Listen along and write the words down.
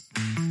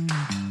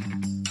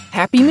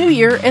Happy New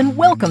Year and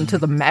welcome to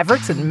the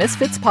Mavericks and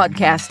Misfits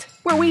podcast,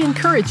 where we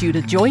encourage you to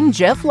join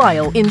Jeff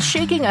Lyle in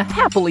shaking a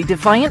happily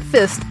defiant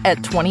fist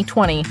at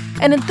 2020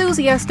 and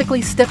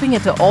enthusiastically stepping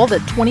into all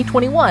that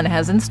 2021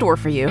 has in store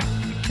for you.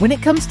 When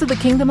it comes to the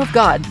kingdom of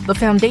God, the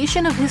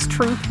foundation of His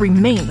truth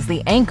remains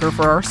the anchor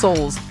for our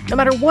souls, no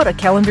matter what a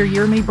calendar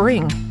year may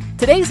bring.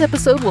 Today's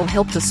episode will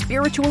help to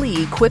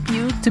spiritually equip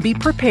you to be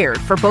prepared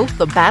for both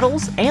the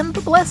battles and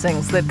the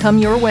blessings that come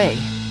your way.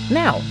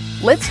 Now,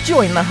 let's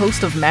join the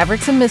host of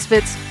Mavericks and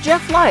Misfits,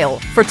 Jeff Lyle,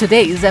 for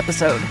today's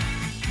episode.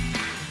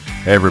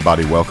 Hey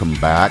everybody, welcome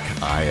back.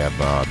 I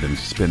have been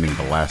spending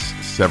the last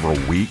several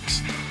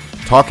weeks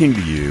talking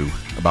to you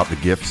about the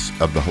gifts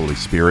of the Holy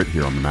Spirit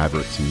here on the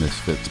Mavericks and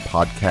Misfits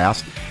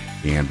podcast.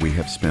 And we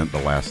have spent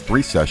the last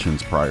 3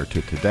 sessions prior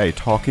to today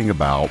talking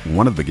about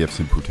one of the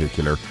gifts in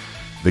particular,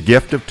 the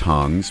gift of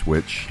tongues,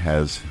 which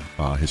has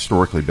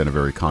historically been a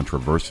very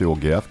controversial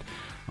gift,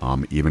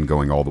 even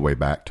going all the way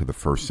back to the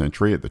first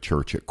century at the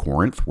church at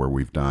Corinth, where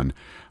we've done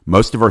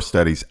most of our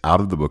studies out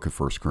of the book of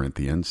 1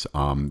 Corinthians.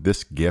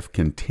 This gift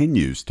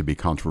continues to be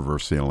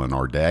controversial in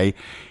our day,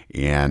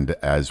 and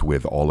as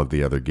with all of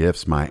the other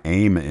gifts, my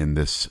aim in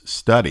this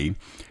study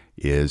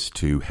is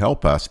to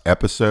help us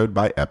episode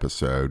by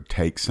episode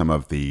take some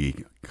of the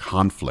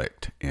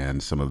conflict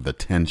and some of the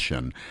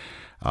tension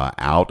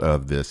out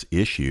of this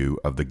issue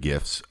of the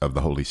gifts of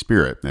the Holy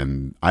Spirit.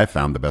 And I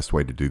found the best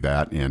way to do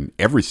that in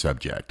every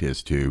subject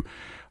is to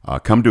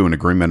come to an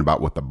agreement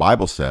about what the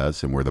Bible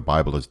says, and where the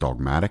Bible is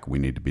dogmatic, we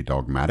need to be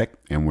dogmatic.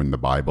 And when the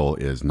Bible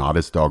is not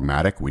as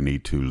dogmatic, we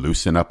need to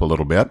loosen up a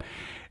little bit.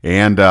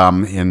 And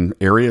in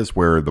areas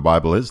where the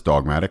Bible is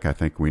dogmatic, I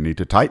think we need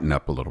to tighten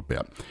up a little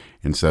bit.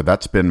 And so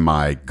that's been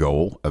my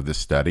goal of this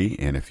study.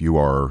 And if you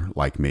are,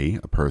 like me,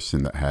 a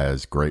person that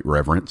has great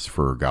reverence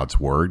for God's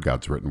Word,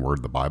 God's written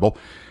Word, the Bible,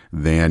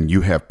 then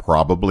you have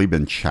probably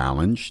been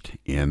challenged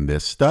in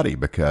this study,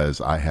 because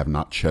I have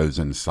not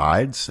chosen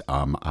sides.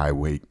 I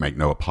make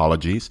no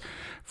apologies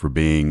for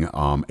being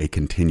a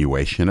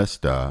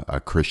continuationist, a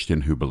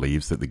Christian who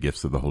believes that the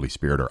gifts of the Holy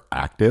Spirit are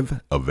active,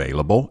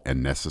 available,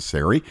 and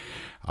necessary.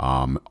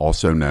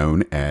 Also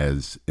known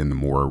as, in the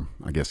more,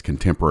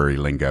 contemporary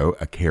lingo,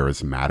 a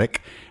charismatic.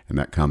 And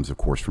that comes, of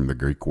course, from the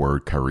Greek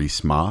word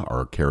charisma,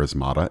 or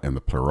charismata in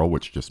the plural,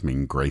 which just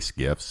mean grace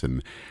gifts.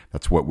 And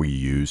that's what we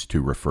use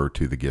to refer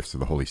to the gifts of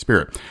the Holy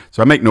Spirit.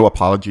 So I make no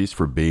apologies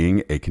for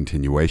being a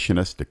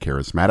continuationist, a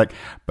charismatic,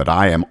 but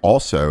I am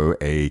also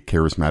a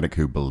charismatic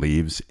who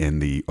believes in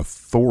the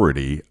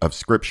authority of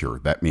Scripture.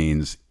 That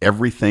means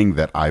everything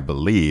that I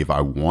believe,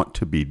 I want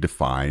to be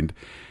defined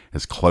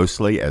as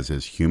closely as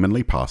is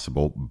humanly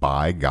possible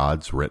by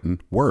God's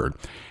written Word.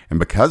 And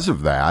because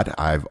of that,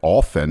 I've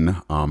often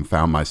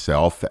found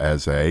myself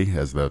as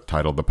the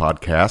title of the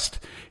podcast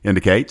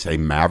indicates, a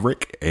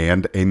maverick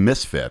and a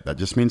misfit. That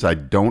just means I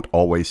don't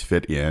always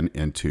fit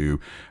into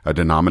a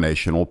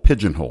denominational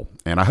pigeonhole.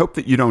 And I hope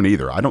that you don't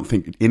either. I don't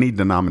think any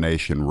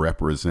denomination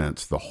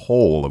represents the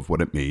whole of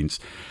what it means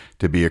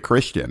to be a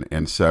Christian.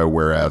 And so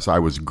whereas I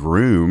was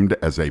groomed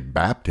as a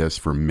Baptist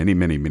for many,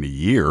 many, many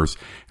years,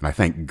 and I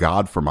thank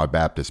God for my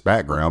Baptist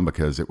background,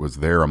 because it was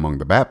there among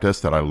the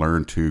Baptists that I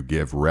learned to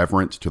give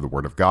reverence to the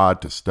Word of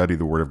God, to study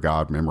the Word of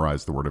God,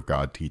 memorize the Word of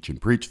God, teach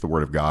and preach the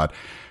Word of God.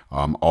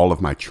 All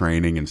of my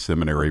training and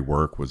seminary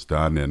work was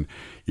done in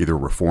either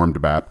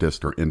Reformed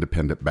Baptist or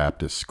Independent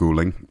Baptist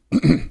schooling.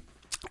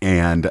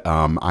 And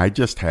I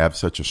just have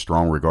such a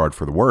strong regard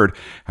for the Word.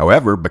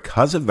 However,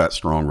 because of that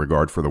strong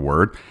regard for the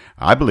Word,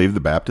 I believe the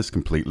Baptists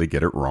completely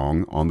get it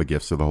wrong on the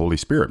gifts of the Holy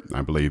Spirit.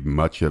 I believe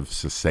much of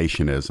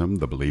cessationism,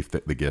 the belief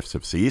that the gifts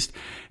have ceased,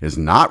 is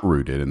not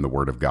rooted in the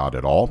Word of God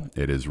at all.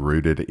 It is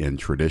rooted in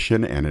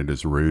tradition, and it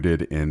is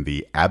rooted in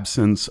the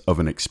absence of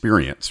an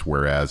experience.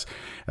 Whereas,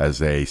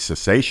 as a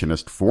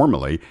cessationist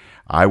formerly,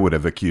 I would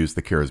have accused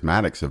the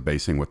Charismatics of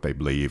basing what they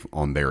believe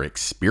on their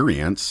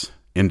experience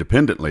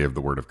independently of the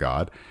Word of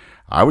God.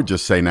 I would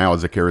just say now,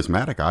 as a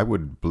charismatic, I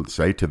would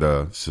say to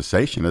the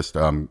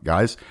cessationist,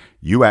 guys,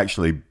 you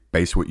actually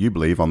base what you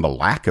believe on the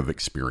lack of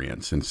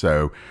experience. And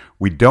so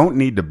we don't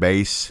need to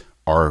base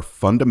our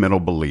fundamental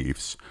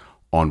beliefs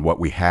on what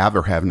we have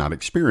or have not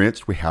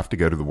experienced. We have to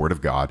go to the Word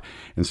of God.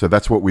 And so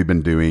that's what we've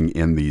been doing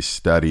in these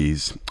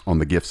studies on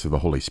the gifts of the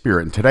Holy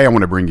Spirit. And today I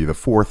want to bring you the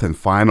 4th and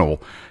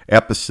final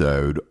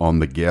episode on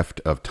the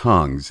gift of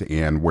tongues.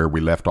 And where we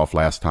left off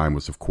last time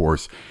was, of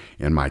course,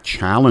 in my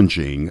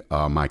challenging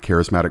my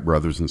charismatic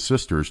brothers and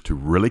sisters to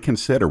really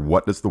consider,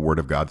 what does the Word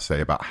of God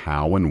say about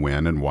how and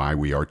when and why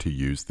we are to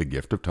use the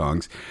gift of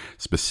tongues,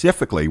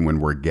 specifically when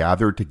we're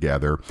gathered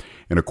together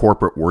in a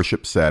corporate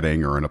worship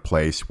setting or in a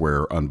place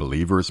where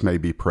unbelievers may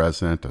be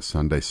present, a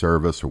Sunday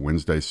service, a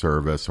Wednesday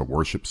service, a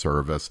worship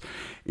service,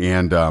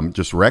 and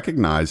just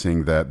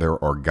recognizing that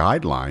there are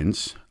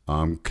guidelines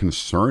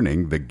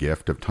concerning the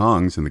gift of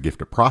tongues and the gift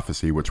of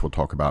prophecy, which we'll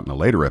talk about in a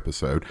later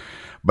episode.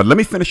 But let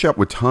me finish up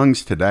with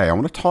tongues today. I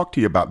want to talk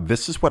to you about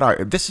this is what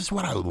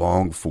I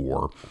long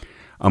for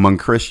among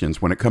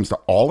Christians when it comes to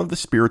all of the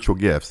spiritual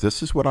gifts.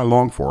 This is what I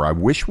long for. I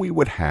wish we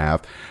would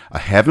have a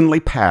heavenly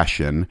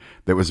passion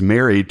that was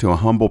married to a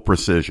humble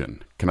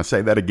precision. Can I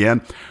say that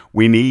again?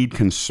 We need,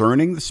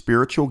 concerning the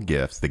spiritual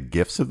gifts, the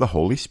gifts of the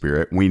Holy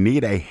Spirit, we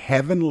need a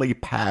heavenly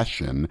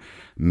passion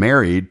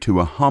married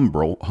to a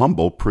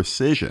humble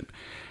precision.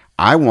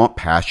 I want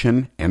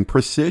passion and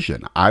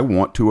precision. I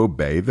want to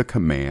obey the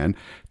command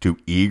to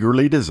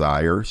eagerly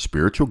desire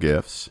spiritual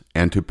gifts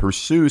and to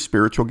pursue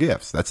spiritual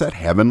gifts. That's that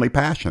heavenly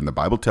passion. The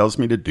Bible tells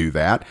me to do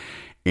that.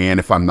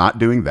 And if I'm not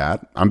doing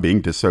that, I'm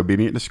being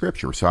disobedient to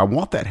Scripture. So I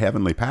want that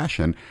heavenly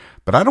passion,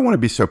 but I don't want to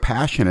be so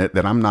passionate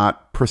that I'm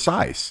not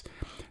precise.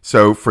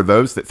 So for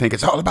those that think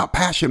it's all about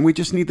passion, we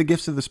just need the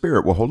gifts of the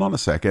Spirit. Well, hold on a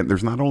second.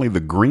 There's not only the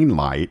green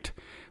light,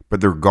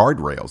 but there are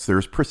guardrails.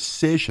 There's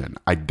precision.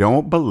 I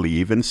don't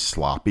believe in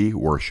sloppy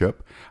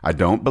worship. I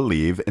don't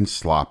believe in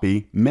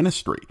sloppy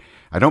ministry.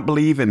 I don't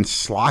believe in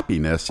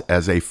sloppiness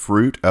as a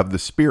fruit of the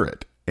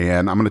Spirit.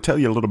 And I'm going to tell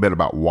you a little bit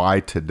about why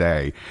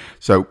today.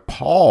 So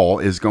Paul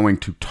is going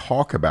to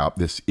talk about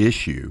this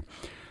issue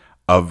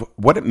of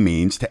what it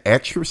means to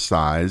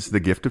exercise the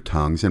gift of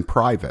tongues in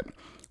private.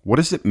 What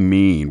does it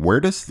mean? Where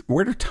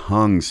do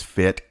tongues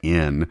fit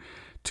in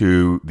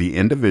to the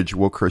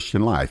individual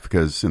Christian life?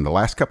 Because in the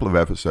last couple of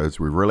episodes,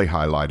 we've really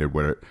highlighted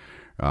what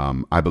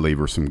I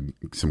believe are some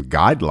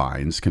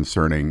guidelines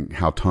concerning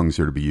how tongues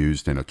are to be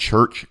used in a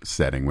church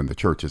setting when the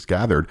church is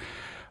gathered.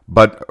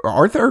 But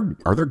are there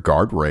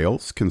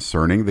guardrails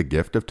concerning the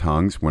gift of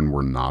tongues when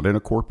we're not in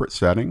a corporate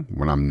setting,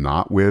 when I'm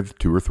not with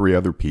 2 or 3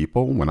 other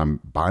people, when I'm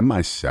by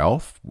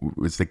myself?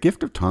 Does the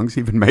gift of tongues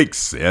even make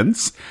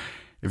sense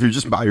if you're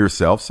just by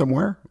yourself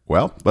somewhere?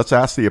 Well, let's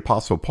ask the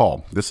Apostle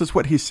Paul. This is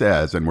what he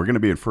says, and we're going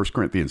to be in 1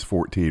 Corinthians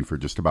 14 for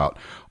just about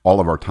all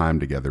of our time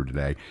together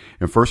today.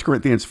 In 1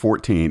 Corinthians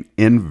 14,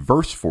 in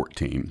verse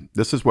 14,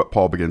 this is what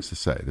Paul begins to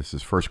say. This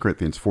is 1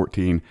 Corinthians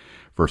 14,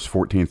 verse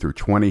 14 through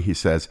 20. He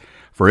says,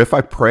 "For if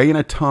I pray in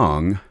a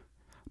tongue,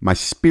 my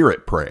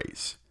spirit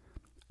prays,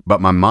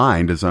 but my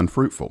mind is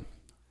unfruitful.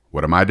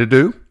 What am I to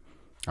do?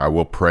 I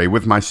will pray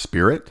with my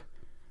spirit,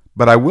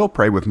 but I will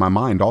pray with my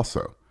mind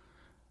also.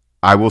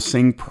 I will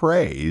sing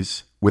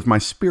praise with my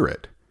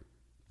spirit,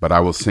 but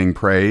I will sing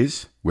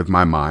praise with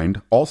my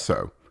mind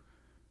also.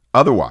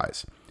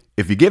 Otherwise,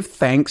 if you give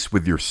thanks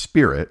with your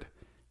spirit,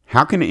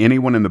 how can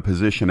anyone in the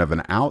position of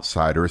an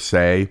outsider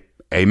say,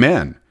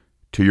 'Amen'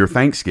 to your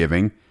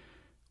thanksgiving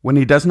when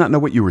he does not know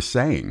what you were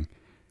saying?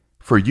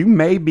 For you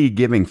may be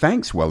giving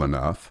thanks well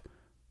enough,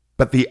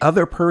 but the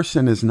other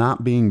person is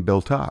not being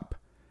built up.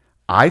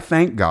 I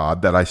thank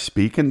God that I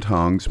speak in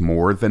tongues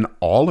more than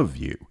all of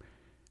you.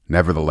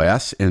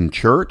 Nevertheless, in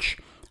church,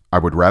 I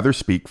would rather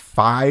speak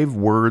 5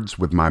 words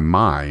with my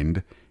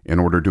mind in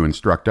order to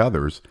instruct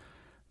others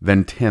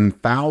than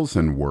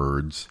 10,000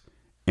 words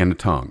in a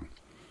tongue."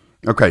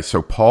 Okay,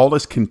 so Paul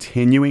is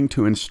continuing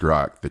to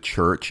instruct the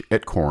church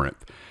at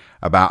Corinth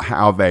about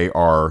how they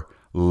are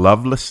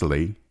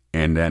lovelessly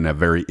and in a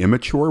very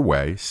immature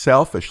way,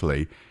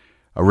 selfishly,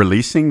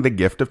 releasing the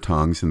gift of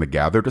tongues in the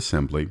gathered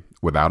assembly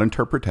without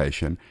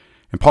interpretation.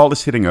 And Paul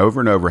is hitting over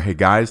and over, hey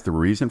guys, the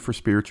reason for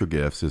spiritual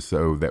gifts is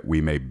so that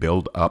we may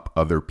build up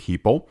other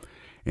people.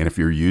 And if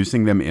you're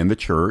using them in the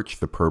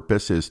church, the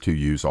purpose is to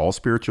use all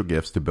spiritual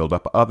gifts to build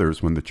up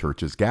others when the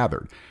church is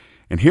gathered.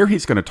 And here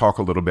he's going to talk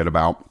a little bit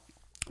about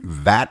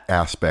that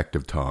aspect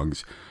of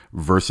tongues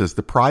versus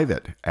the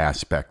private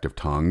aspect of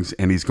tongues.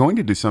 And he's going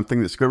to do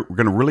something that's going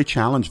to really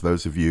challenge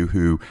those of you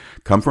who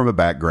come from a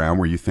background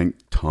where you think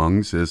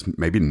tongues is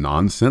maybe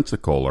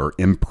nonsensical or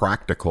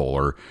impractical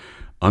or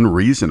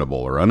unreasonable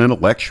or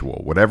unintellectual,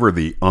 whatever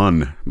the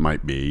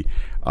might be.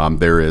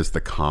 There is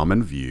the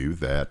common view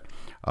that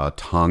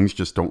tongues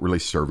just don't really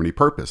serve any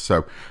purpose.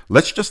 So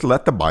let's just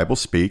let the Bible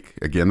speak.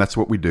 Again, that's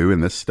what we do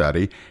in this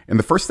study. And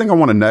the first thing I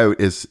want to note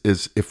is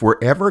if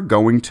we're ever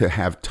going to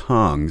have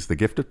tongues, the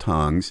gift of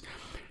tongues,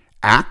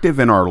 active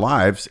in our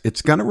lives,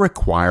 it's going to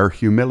require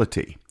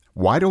humility.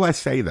 Why do I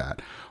say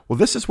that? Well,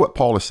 this is what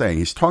Paul is saying.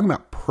 He's talking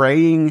about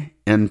praying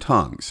in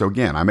tongues. So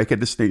again, I make a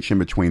distinction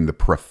between the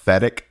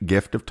prophetic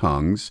gift of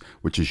tongues,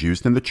 which is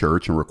used in the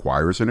church and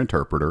requires an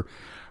interpreter,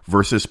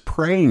 versus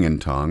praying in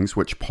tongues,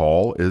 which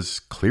Paul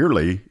is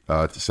clearly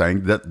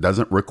saying that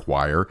doesn't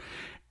require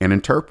an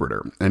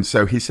interpreter. And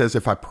so he says,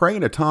 if I pray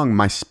in a tongue,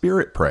 my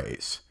spirit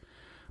prays,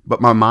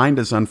 but my mind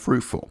is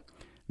unfruitful.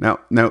 Now,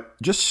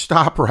 just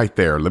stop right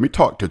there. Let me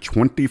talk to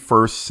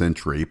 21st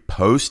century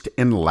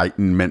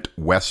post-Enlightenment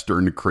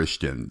Western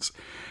Christians.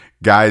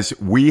 Guys,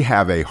 we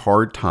have a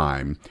hard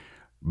time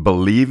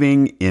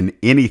believing in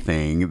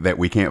anything that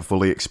we can't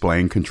fully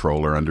explain,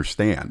 control, or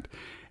understand.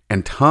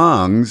 And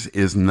tongues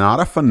is not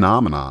a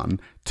phenomenon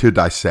to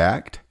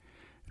dissect.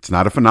 It's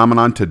not a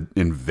phenomenon to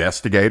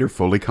investigate or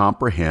fully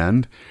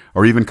comprehend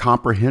or even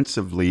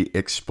comprehensively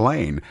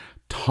explain.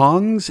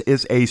 Tongues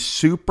is a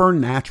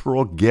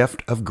supernatural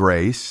gift of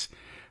grace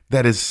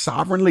that is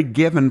sovereignly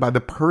given by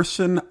the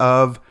person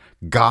of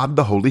God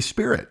the Holy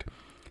Spirit.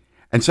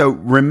 And so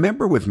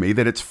remember with me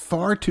that it's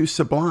far too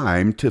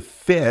sublime to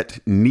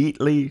fit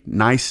neatly,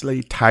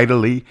 nicely,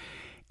 tidily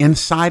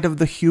inside of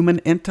the human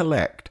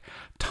intellect.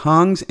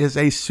 Tongues is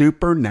a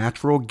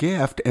supernatural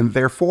gift, and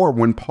therefore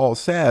when Paul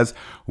says,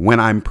 when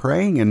I'm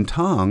praying in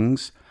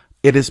tongues,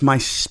 it is my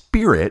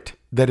spirit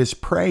that is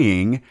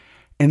praying.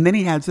 And then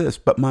he adds this,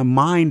 but my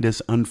mind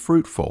is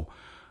unfruitful.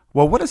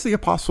 Well, what does the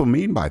apostle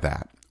mean by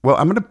that? Well,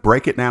 I'm going to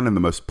break it down in the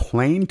most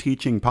plain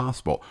teaching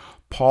possible.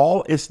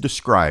 Paul is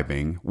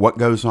describing what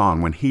goes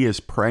on when he is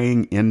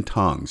praying in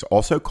tongues,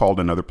 also called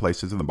in other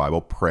places in the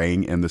Bible,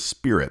 praying in the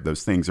Spirit.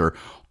 Those things are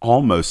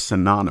almost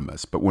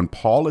synonymous. But when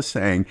Paul is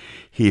saying,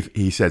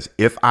 he says,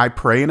 if I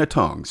pray in a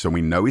tongue, so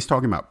we know he's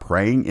talking about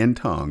praying in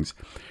tongues,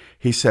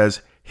 he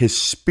says, his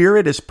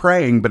spirit is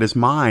praying, but his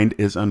mind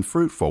is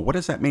unfruitful. What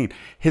does that mean?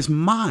 His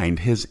mind,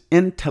 his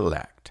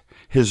intellect,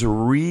 his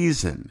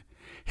reason,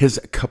 his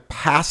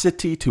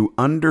capacity to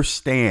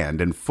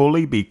understand and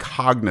fully be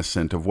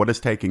cognizant of what is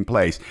taking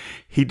place,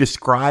 he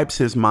describes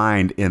his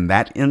mind in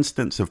that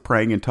instance of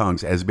praying in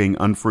tongues as being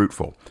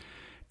unfruitful.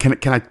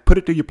 Can I put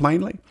it to you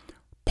plainly?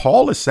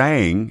 Paul is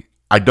saying,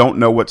 I don't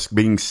know what's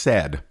being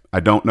said. I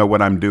don't know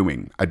what I'm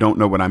doing. I don't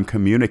know what I'm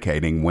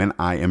communicating when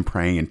I am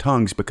praying in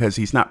tongues, because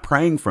he's not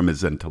praying from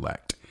his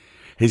intellect.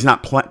 He's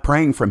not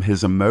praying from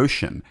his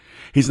emotion.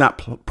 He's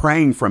not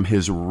praying from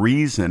his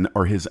reason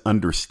or his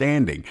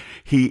understanding.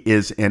 He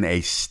is in a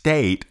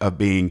state of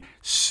being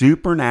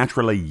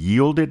supernaturally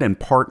yielded and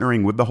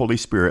partnering with the Holy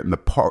Spirit. And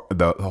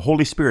the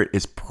Holy Spirit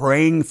is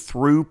praying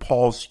through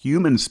Paul's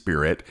human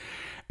spirit.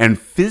 And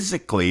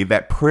physically,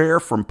 that prayer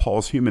from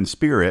Paul's human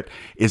spirit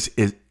is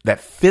that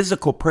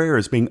physical prayer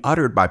is being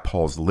uttered by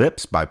Paul's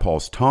lips, by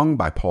Paul's tongue,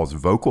 by Paul's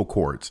vocal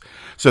cords.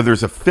 So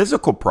there's a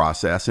physical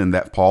process in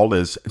that Paul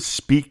is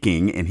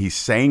speaking and he's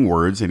saying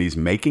words and he's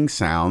making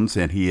sounds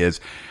and he is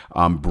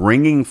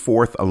bringing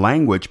forth a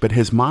language, but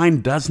his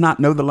mind does not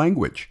know the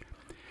language.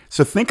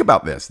 So think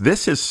about this.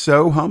 This is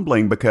so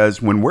humbling, because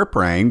when we're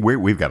praying,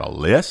 we've got a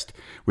list.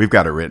 We've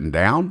got it written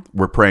down.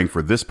 We're praying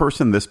for this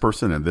person,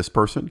 and this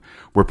person.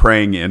 We're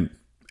praying in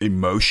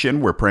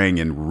emotion. We're praying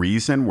in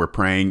reason. We're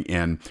praying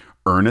in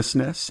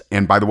earnestness.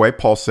 And by the way,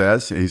 Paul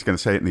says, and he's going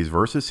to say it in these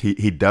verses,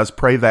 he does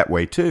pray that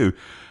way too.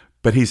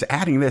 But he's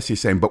adding this.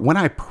 He's saying, but when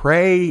I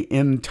pray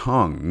in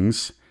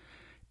tongues,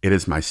 it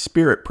is my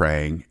spirit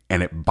praying,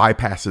 and it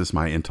bypasses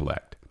my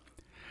intellect.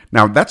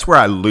 Now, that's where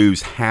I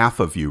lose half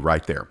of you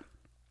right there.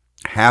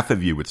 Half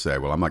of you would say,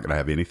 well, I'm not going to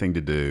have anything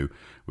to do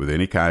with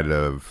any kind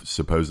of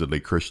supposedly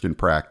Christian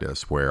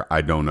practice where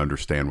I don't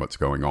understand what's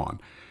going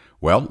on.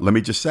 Well, let me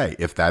just say,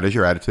 if that is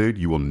your attitude,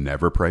 you will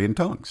never pray in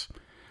tongues.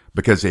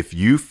 Because if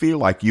you feel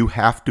like you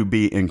have to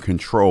be in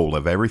control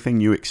of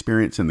everything you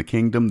experience in the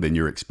kingdom, then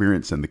your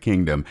experience in the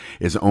kingdom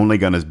is only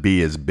going to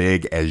be as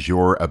big as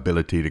your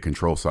ability to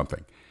control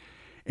something.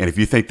 And if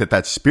you think that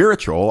that's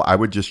spiritual, I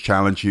would just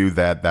challenge you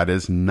that that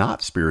is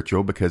not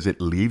spiritual, because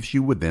it leaves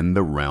you within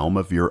the realm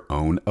of your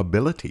own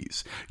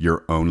abilities,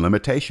 your own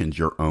limitations,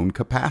 your own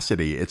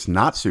capacity. It's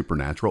not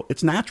supernatural,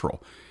 it's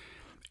natural.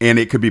 And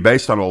it could be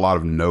based on a lot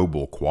of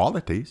noble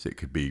qualities. It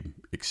could be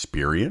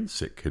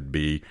experience, it could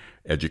be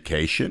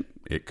education,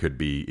 it could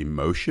be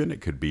emotion,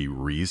 it could be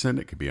reason,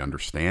 it could be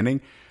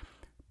understanding.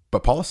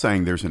 But Paul is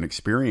saying there's an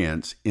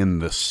experience in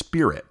the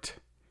Spirit,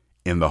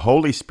 in the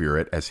Holy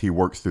Spirit, as he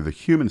works through the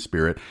human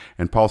spirit.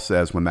 And Paul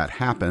says when that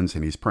happens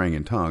and he's praying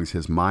in tongues,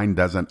 his mind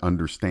doesn't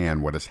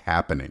understand what is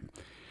happening.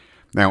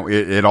 Now,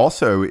 it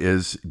also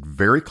is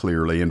very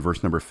clearly in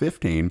verse number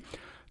 15,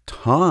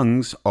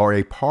 tongues are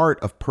a part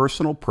of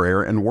personal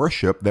prayer and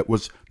worship that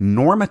was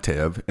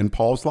normative in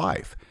Paul's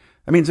life.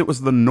 That means it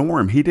was the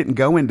norm. He didn't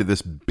go into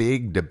this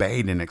big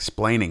debate and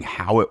explaining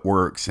how it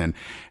works and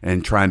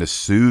trying to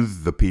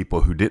soothe the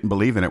people who didn't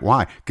believe in it.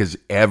 Why? Because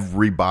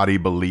everybody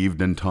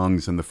believed in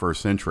tongues in the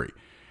first century.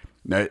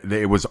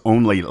 It was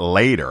only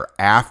later,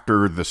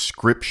 after the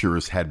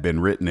scriptures had been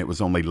written, it was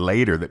only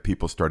later that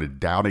people started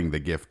doubting the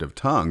gift of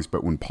tongues.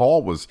 But when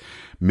Paul was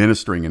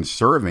ministering and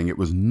serving, it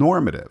was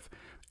normative.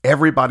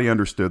 Everybody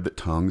understood that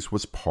tongues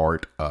was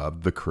part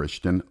of the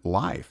Christian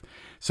life.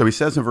 So he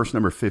says in verse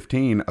number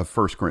 15 of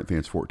 1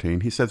 Corinthians 14,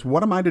 he says,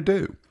 what am I to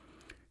do?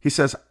 He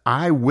says,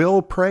 I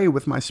will pray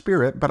with my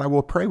spirit, but I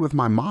will pray with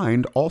my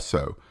mind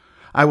also.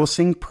 I will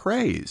sing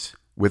praise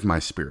with my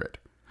spirit,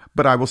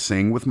 but I will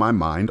sing with my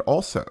mind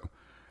also.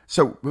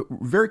 So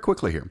very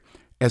quickly here,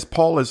 as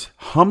Paul is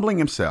humbling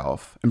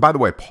himself, and by the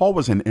way, Paul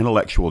was an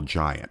intellectual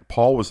giant.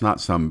 Paul was not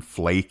some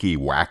flaky,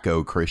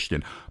 wacko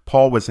Christian.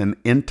 Paul was an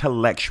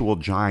intellectual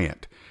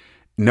giant.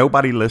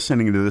 Nobody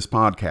listening to this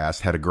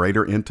podcast had a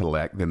greater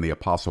intellect than the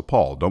Apostle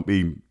Paul. Don't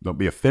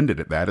be offended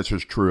at that. It's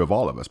just true of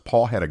all of us.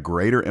 Paul had a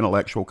greater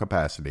intellectual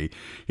capacity.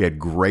 He had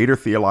greater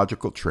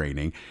theological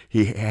training.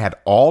 He had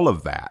all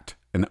of that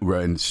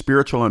and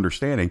spiritual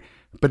understanding,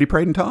 but he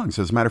prayed in tongues.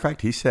 As a matter of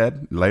fact, he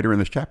said later in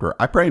this chapter,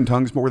 I pray in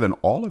tongues more than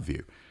all of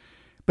you.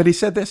 But he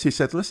said this, he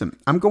said, listen,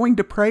 I'm going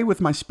to pray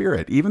with my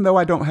spirit, even though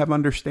I don't have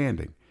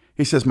understanding.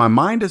 He says, my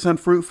mind is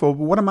unfruitful,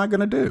 but what am I going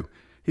to do?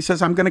 He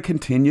says, I'm going to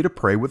continue to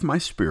pray with my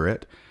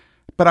spirit,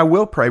 but I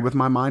will pray with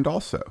my mind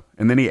also.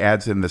 And then he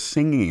adds in the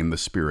singing in the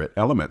spirit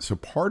element. So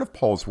part of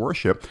Paul's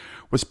worship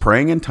was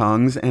praying in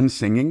tongues and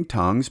singing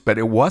tongues, but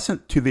it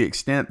wasn't to the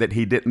extent that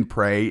he didn't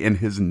pray in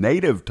his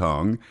native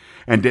tongue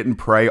and didn't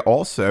pray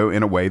also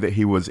in a way that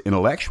he was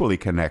intellectually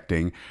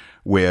connecting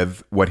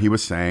with what he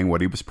was saying,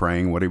 what he was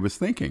praying, what he was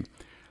thinking.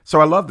 So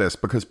I love this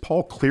because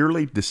Paul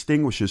clearly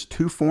distinguishes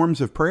two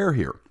forms of prayer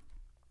here.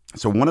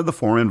 So one of the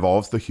form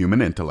involves the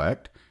human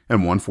intellect,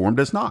 and one form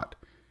does not.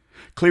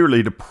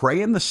 Clearly, to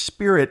pray in the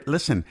Spirit,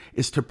 listen,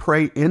 is to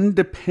pray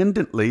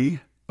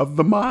independently of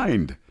the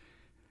mind.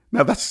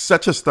 Now, that's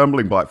such a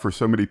stumbling block for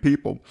so many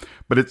people,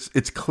 but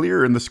it's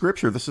clear in the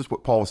Scripture. This is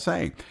what Paul is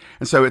saying.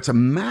 And so it's a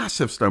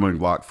massive stumbling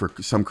block for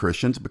some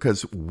Christians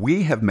because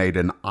we have made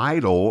an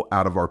idol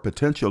out of our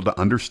potential to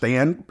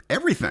understand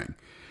everything.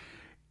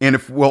 And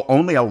if we'll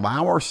only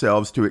allow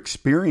ourselves to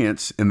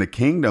experience in the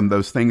kingdom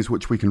those things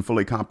which we can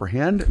fully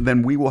comprehend,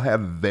 then we will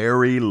have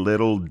very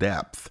little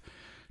depth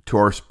to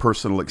our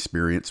personal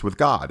experience with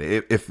God.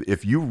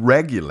 If you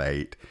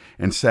regulate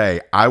and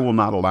say, I will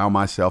not allow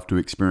myself to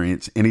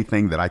experience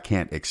anything that I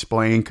can't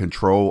explain,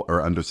 control,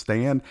 or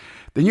understand,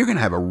 then you're going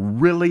to have a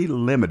really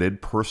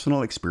limited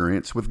personal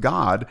experience with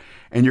God,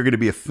 and you're going to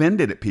be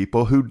offended at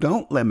people who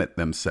don't limit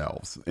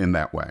themselves in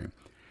that way.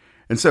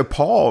 And so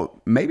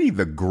Paul, maybe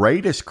the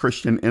greatest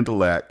Christian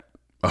intellect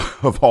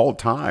of all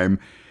time,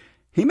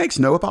 he makes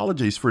no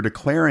apologies for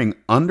declaring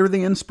under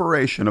the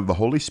inspiration of the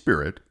Holy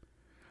Spirit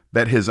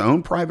that his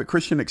own private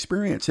Christian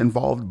experience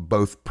involved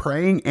both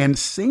praying and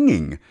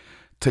singing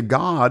to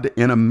God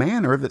in a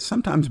manner that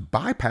sometimes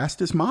bypassed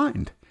his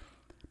mind.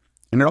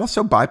 And it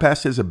also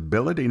bypassed his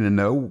ability to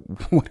know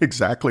what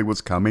exactly was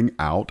coming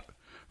out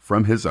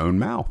from his own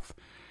mouth.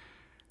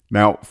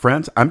 Now,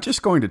 friends, I'm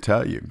just going to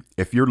tell you,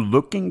 if you're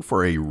looking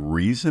for a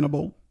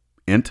reasonable,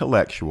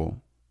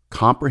 intellectual,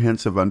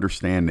 comprehensive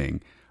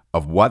understanding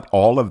of what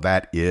all of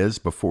that is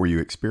before you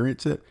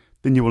experience it,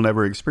 then you will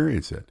never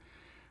experience it.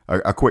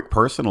 A quick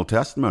personal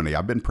testimony.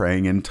 I've been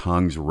praying in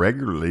tongues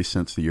regularly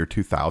since the year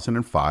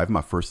 2005.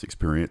 My first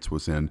experience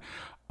was in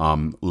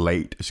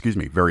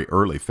very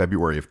early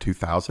February of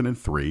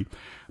 2003,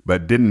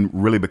 but didn't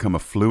really become a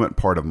fluent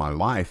part of my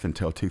life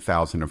until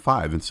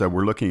 2005. And so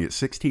we're looking at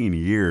 16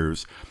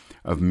 years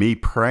of me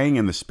praying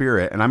in the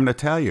Spirit. And I'm going to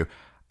tell you,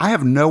 I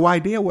have no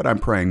idea what I'm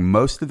praying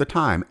most of the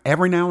time.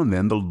 Every now and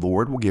then, the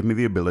Lord will give me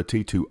the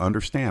ability to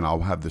understand. I'll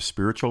have the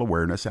spiritual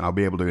awareness, and I'll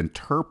be able to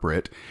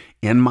interpret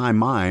in my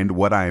mind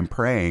what I am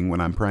praying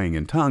when I'm praying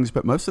in tongues.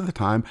 But most of the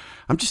time,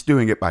 I'm just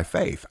doing it by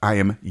faith. I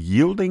am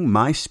yielding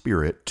my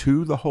spirit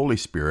to the Holy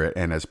Spirit.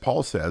 And as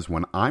Paul says,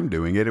 when I'm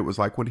doing it, it was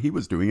like when he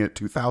was doing it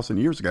 2,000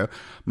 years ago.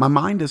 My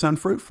mind is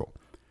unfruitful.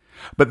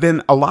 But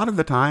then a lot of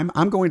the time,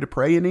 I'm going to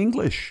pray in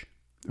English.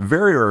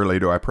 Very rarely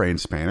do I pray in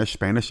Spanish.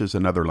 Spanish is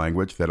another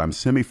language that I'm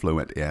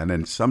semi-fluent in,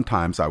 and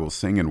sometimes I will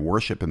sing and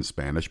worship in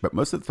Spanish, but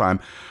most of the time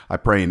I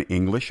pray in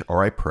English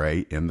or I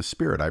pray in the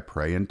Spirit. I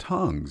pray in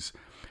tongues.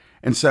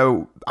 And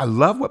so I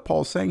love what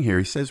Paul's saying here.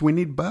 He says we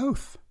need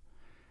both.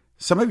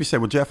 Some of you say,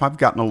 well, Jeff, I've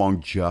gotten along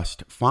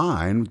just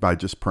fine by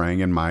just praying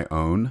in my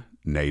own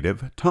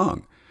native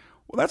tongue.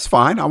 Well, that's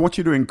fine. I want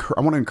to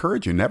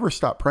encourage you, never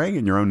stop praying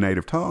in your own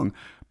native tongue.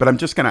 But I'm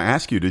just going to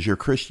ask you, does your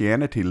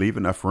Christianity leave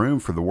enough room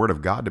for the Word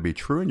of God to be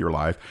true in your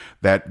life?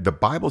 That the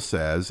Bible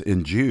says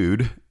in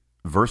Jude,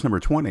 verse number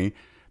 20,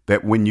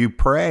 that when you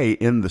pray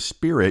in the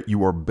Spirit,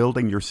 you are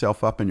building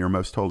yourself up in your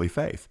most holy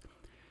faith.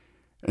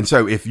 And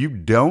so if you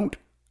don't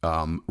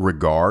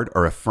regard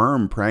or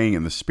affirm praying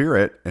in the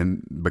Spirit,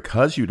 and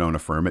because you don't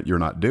affirm it, you're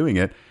not doing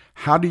it,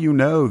 how do you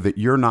know that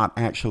you're not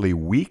actually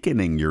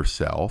weakening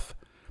yourself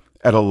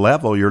at a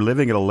level, you're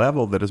living at a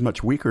level that is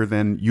much weaker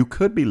than you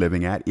could be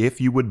living at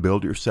if you would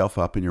build yourself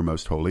up in your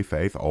most holy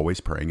faith, always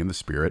praying in the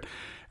Spirit,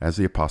 as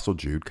the Apostle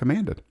Jude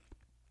commanded.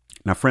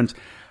 Now, friends,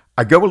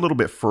 I go a little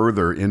bit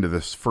further into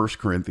this 1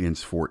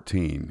 Corinthians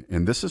 14,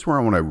 and this is where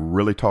I want to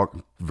really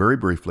talk very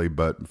briefly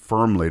but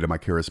firmly to my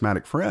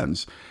charismatic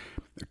friends.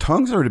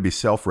 Tongues are to be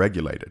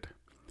self-regulated.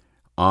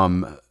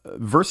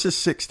 Verses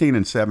 16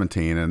 and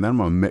 17, and then I'm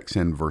going to mix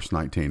in verse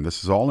 19.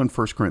 This is all in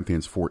 1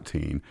 Corinthians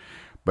 14.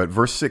 But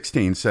verse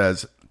 16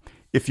 says,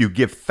 if you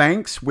give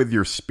thanks with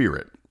your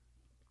spirit,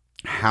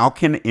 how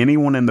can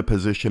anyone in the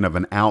position of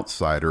an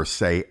outsider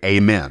say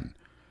amen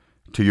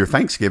to your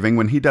thanksgiving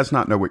when he does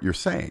not know what you're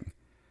saying?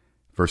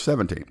 Verse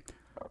 17,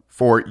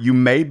 for you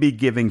may be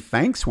giving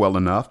thanks well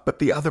enough, but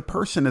the other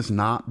person is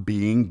not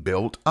being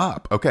built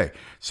up. Okay,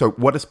 so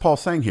what is Paul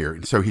saying here?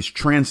 So he's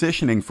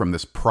transitioning from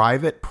this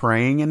private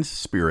praying in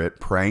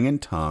spirit, praying in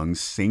tongues,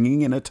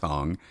 singing in a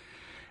tongue,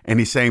 and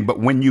he's saying, but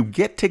when you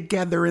get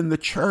together in the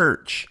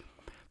church,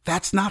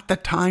 that's not the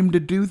time to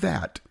do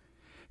that.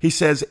 He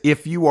says,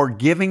 if you are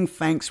giving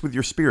thanks with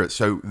your spirit,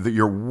 so that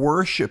you're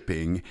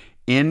worshiping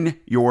in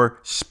your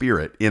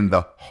spirit, in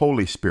the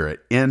Holy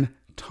Spirit, in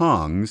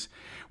tongues,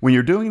 when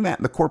you're doing that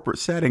in the corporate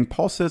setting,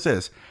 Paul says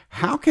this,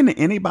 how can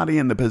anybody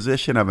in the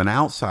position of an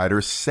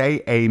outsider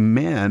say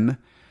amen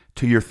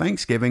to your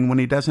thanksgiving when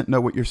he doesn't know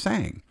what you're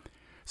saying?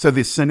 So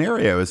the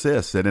scenario is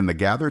this, that in the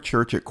gathered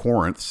church at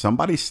Corinth,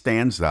 somebody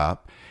stands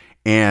up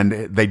and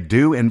they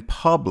do in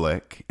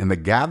public, in the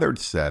gathered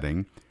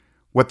setting,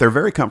 what they're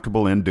very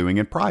comfortable in doing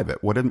in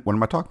private. What am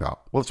I talking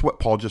about? Well, it's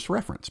what Paul just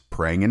referenced,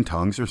 praying in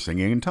tongues or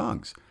singing in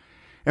tongues.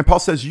 And Paul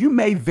says, you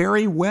may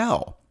very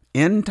well,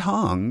 in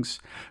tongues,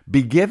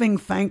 be giving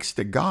thanks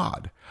to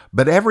God,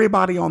 But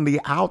everybody on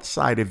the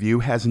outside of you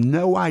has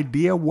no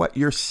idea what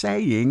you're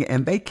saying,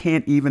 and they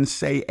can't even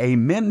say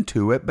amen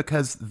to it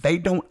because they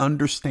don't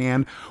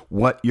understand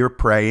what you're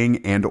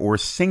praying and or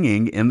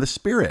singing in the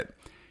Spirit.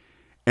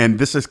 And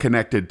this is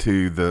connected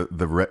to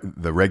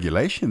the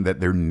regulation that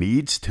there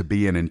needs to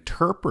be an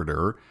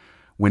interpreter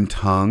when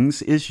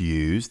tongues is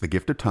used, the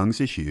gift of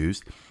tongues is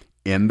used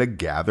in the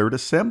gathered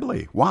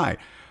assembly. Why?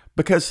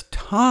 Because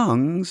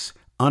tongues,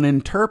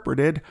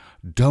 uninterpreted,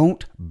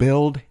 don't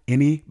build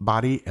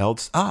anybody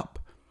else up.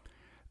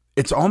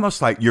 It's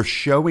almost like you're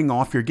showing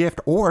off your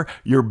gift, or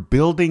you're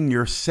building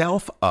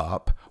yourself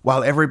up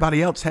while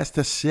everybody else has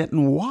to sit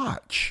and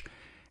watch.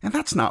 And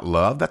that's not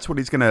love. That's what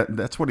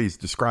he's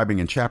describing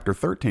in chapter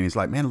 13. He's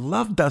like, man,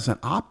 love doesn't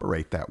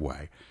operate that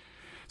way.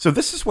 So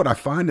this is what I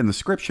find in the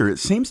scripture. It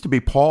seems to be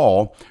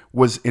Paul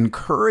was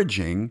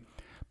encouraging,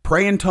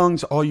 pray in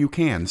tongues all you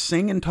can,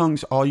 sing in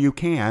tongues all you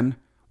can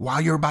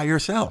while you're by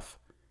yourself.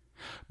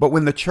 But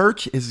when the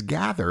church is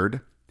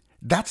gathered,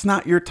 that's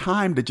not your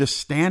time to just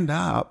stand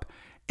up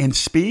and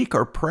speak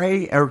or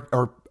pray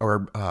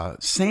or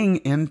sing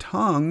in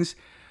tongues,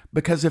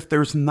 because if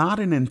there's not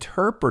an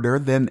interpreter,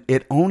 then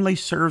it only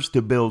serves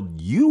to build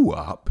you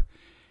up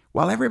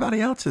while everybody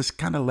else is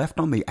kind of left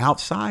on the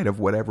outside of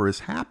whatever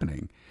is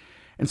happening.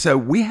 And so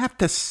we have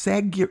to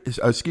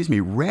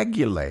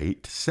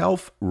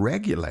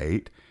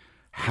self-regulate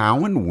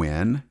how and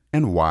when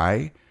and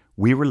why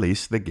we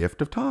release the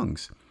gift of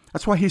tongues.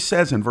 That's why he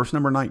says in verse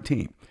number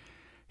 19,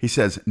 he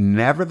says,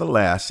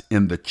 nevertheless,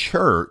 in the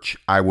church,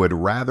 I would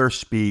rather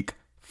speak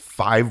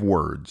 5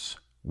 words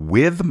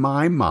with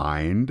my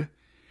mind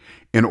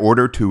in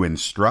order to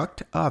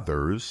instruct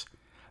others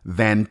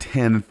than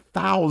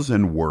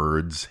 10,000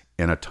 words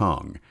in a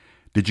tongue.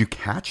 Did you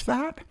catch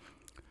that?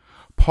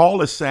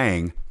 Paul is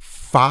saying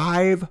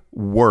 5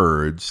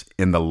 words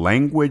in the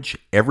language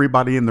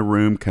everybody in the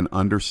room can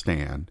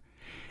understand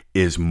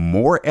is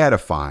more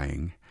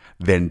edifying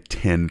than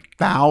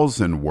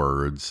 10,000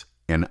 words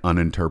in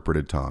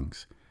uninterpreted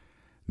tongues.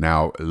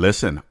 Now,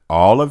 listen,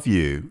 all of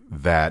you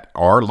that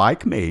are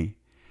like me,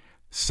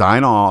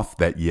 sign off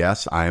that,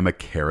 yes, I am a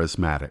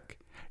charismatic.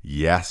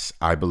 Yes,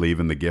 I believe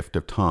in the gift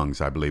of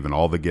tongues. I believe in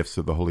all the gifts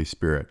of the Holy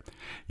Spirit.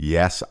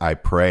 Yes, I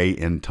pray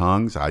in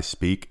tongues. I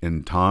speak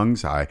in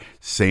tongues. I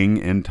sing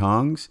in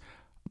tongues.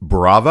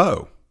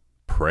 Bravo.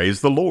 Praise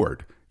the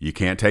Lord. You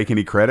can't take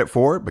any credit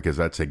for it because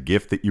that's a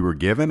gift that you were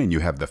given and you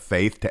have the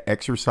faith to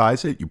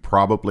exercise it. You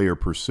probably are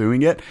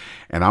pursuing it.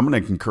 And I'm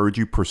going to encourage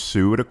you,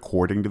 pursue it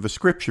according to the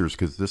scriptures,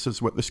 because this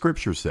is what the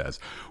scripture says.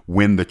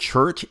 When the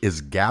church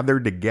is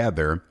gathered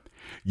together,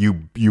 you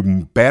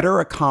better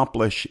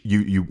accomplish,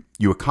 you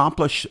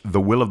accomplish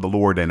the will of the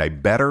Lord in a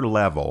better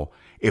level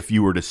if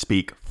you were to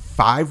speak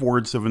 5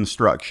 words of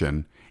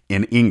instruction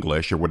in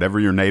English or whatever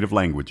your native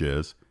language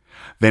is,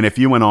 than if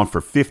you went on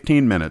for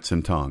 15 minutes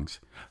in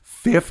tongues.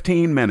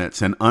 15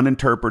 minutes in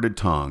uninterpreted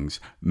tongues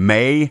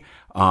may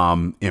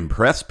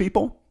impress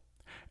people.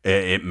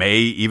 It may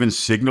even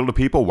signal to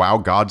people, wow,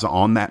 God's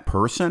on that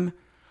person.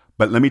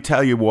 But let me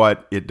tell you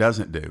what it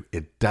doesn't do.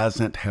 It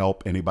doesn't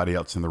help anybody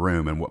else in the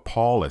room. And what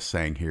Paul is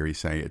saying here, he's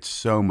saying it's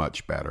so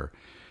much better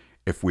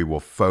if we will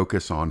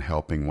focus on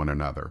helping one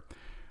another.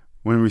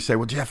 When we say,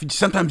 well, Jeff,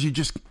 sometimes you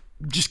just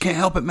can't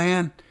help it,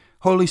 man.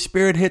 Holy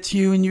Spirit hits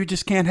you and you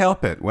just can't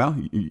help it.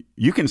 Well,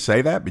 you can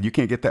say that, but you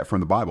can't get that from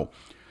the Bible.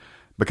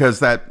 Because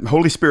that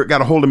Holy Spirit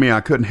got a hold of me,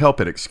 I couldn't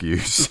help it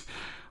excuse.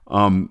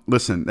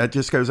 Listen, that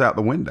just goes out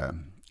the window.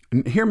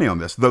 And hear me on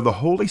this. Though the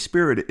Holy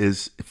Spirit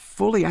is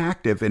fully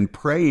active in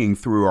praying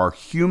through our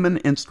human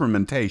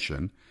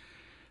instrumentation,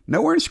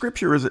 nowhere in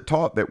Scripture is it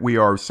taught that we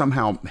are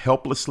somehow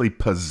helplessly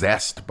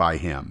possessed by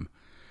Him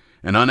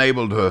and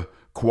unable to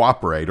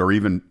cooperate or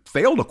even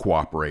fail to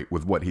cooperate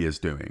with what He is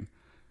doing.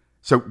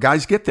 So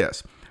guys, get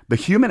this. The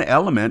human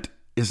element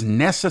is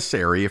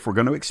necessary if we're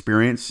going to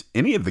experience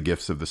any of the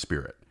gifts of the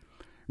Spirit.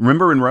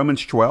 Remember in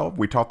Romans 12,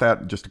 we taught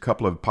that just a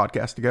couple of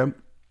podcasts ago.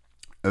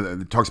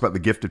 It talks about the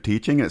gift of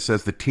teaching. It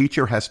says the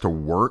teacher has to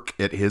work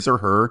at his or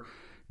her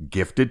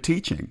gifted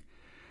teaching.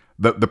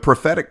 The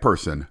prophetic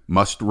person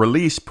must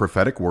release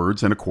prophetic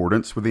words in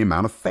accordance with the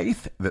amount of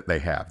faith that they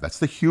have. That's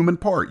the human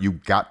part.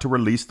 You've got to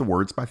release the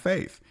words by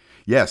faith.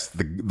 Yes,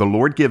 the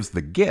Lord gives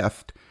the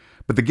gift,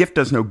 but the gift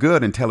does no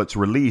good until it's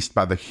released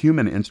by the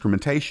human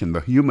instrumentation,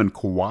 the human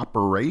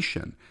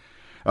cooperation.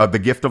 The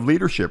gift of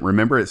leadership.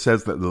 Remember, it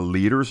says that the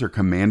leaders are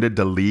commanded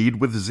to lead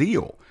with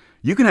zeal.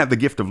 You can have the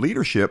gift of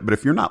leadership, but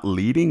if you're not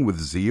leading with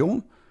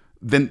zeal,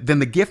 then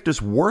the gift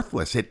is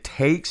worthless. It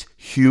takes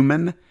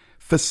human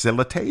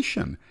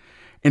facilitation.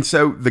 And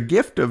so the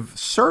gift of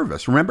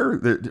service, remember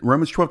that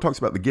Romans 12 talks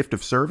about the gift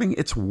of serving.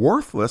 It's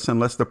worthless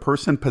unless the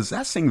person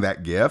possessing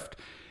that gift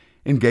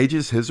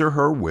engages his or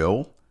her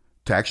will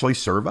to actually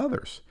serve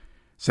others.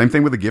 Same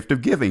thing with the gift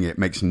of giving. It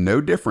makes no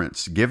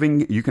difference.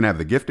 Giving, you can have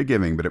the gift of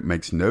giving, but it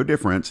makes no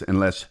difference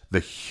unless the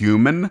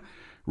human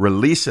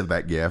release of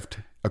that gift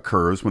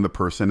occurs when the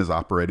person is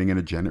operating in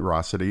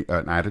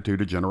an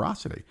attitude of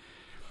generosity.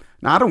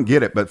 Now, I don't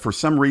get it, but for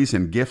some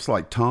reason, gifts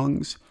like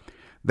tongues,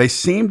 they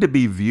seem to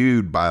be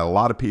viewed by a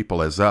lot of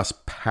people as us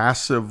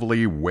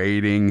passively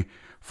waiting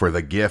for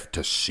the gift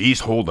to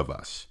seize hold of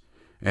us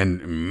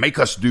and make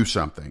us do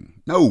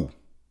something. No,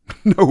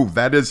 no,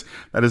 that is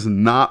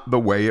not the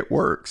way it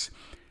works.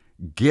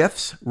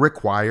 Gifts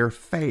require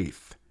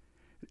faith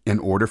in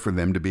order for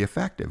them to be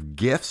effective.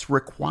 Gifts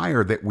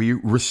require that we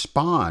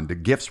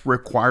respond. Gifts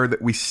require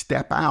that we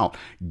step out.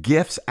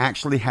 Gifts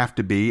actually have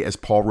to be, as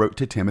Paul wrote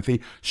to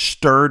Timothy,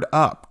 stirred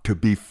up, to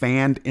be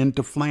fanned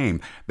into flame.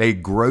 They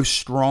grow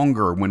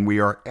stronger when we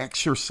are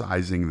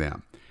exercising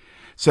them.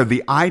 So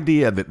the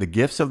idea that the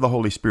gifts of the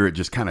Holy Spirit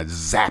just kind of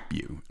zap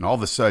you, and all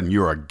of a sudden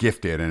you are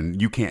gifted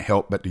and you can't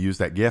help but to use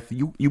that gift,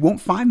 you won't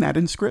find that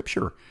in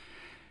Scripture.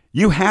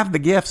 You have the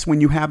gifts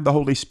when you have the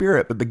Holy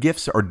Spirit, but the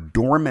gifts are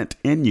dormant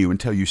in you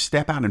until you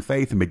step out in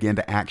faith and begin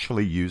to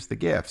actually use the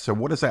gift. So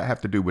what does that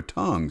have to do with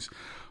tongues?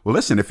 Well,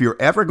 listen, if you're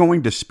ever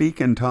going to speak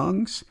in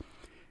tongues,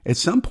 at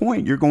some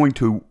point you're going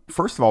to,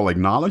 first of all,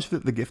 acknowledge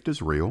that the gift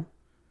is real.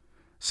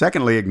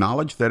 Secondly,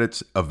 acknowledge that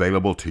it's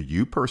available to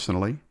you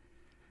personally.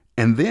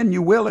 And then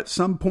you will at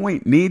some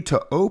point need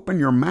to open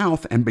your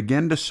mouth and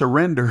begin to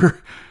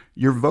surrender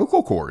your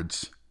vocal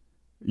cords,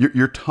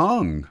 your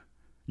tongue,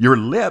 your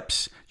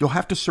lips. You'll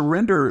have to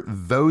surrender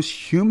those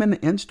human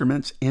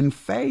instruments in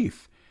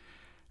faith.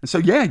 And so,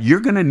 yeah, you're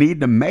going to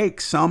need to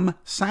make some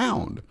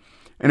sound.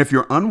 And if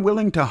you're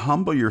unwilling to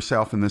humble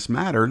yourself in this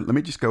matter, let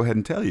me just go ahead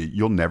and tell you,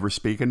 you'll never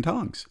speak in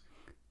tongues.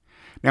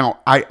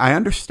 Now, I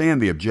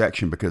understand the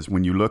objection, because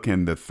when you look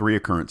in the 3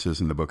 occurrences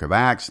in the book of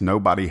Acts,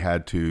 nobody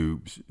had to,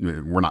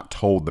 we're not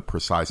told the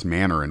precise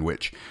manner in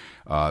which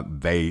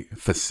they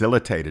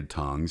facilitated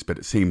tongues, but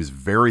it seems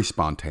very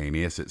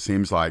spontaneous. It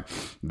seems like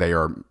they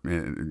are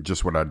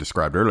just what I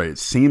described earlier. It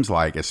seems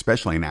like,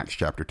 especially in Acts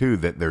chapter 2,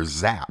 that they're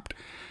zapped.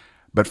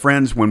 But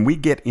friends, when we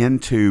get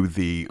into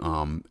the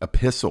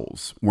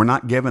epistles, we're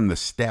not given the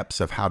steps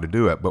of how to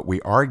do it, but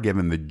we are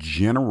given the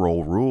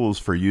general rules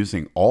for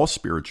using all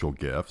spiritual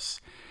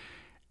gifts.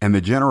 And the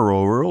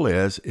general rule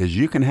is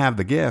you can have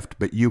the gift,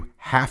 but you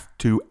have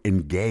to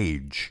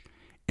engage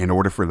in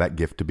order for that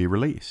gift to be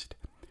released.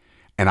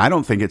 And I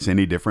don't think it's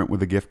any different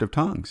with the gift of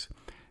tongues.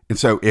 And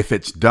so if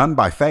it's done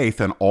by faith,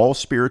 then all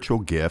spiritual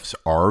gifts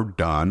are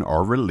done,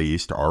 are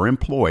released, are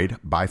employed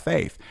by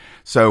faith.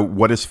 So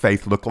what does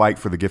faith look like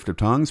for the gift of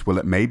tongues? Well,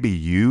 it may be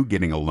you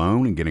getting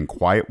alone and getting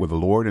quiet with the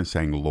Lord and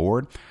saying,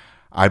 Lord,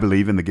 I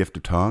believe in the gift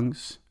of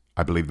tongues.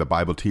 I believe the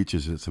Bible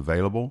teaches it's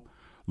available.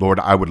 Lord,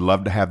 I would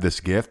love to have this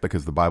gift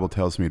because the Bible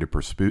tells me to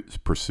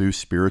pursue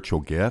spiritual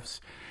gifts.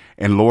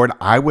 And Lord,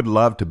 I would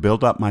love to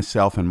build up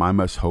myself in my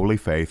most holy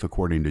faith,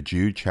 according to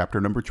Jude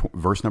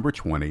verse number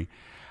 20.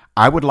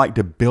 I would like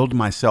to build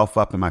myself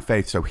up in my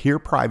faith. So here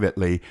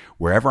privately,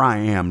 wherever I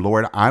am,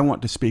 Lord, I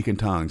want to speak in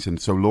tongues.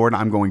 And so, Lord,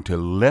 I'm going to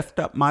lift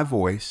up my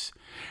voice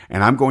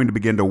and I'm going to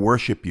begin to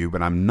worship you,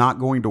 but I'm not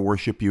going to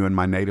worship you in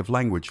my native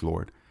language,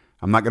 Lord.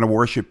 I'm not going to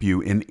worship you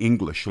in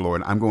English,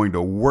 Lord. I'm going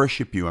to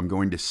worship you. I'm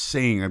going to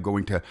sing. I'm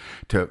going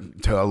to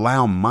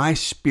allow my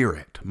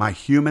spirit, my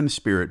human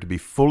spirit, to be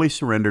fully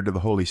surrendered to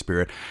the Holy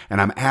Spirit. And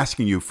I'm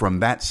asking you,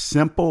 from that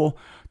simple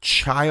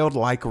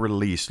childlike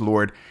release,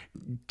 Lord,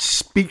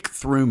 speak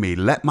through me.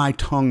 Let my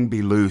tongue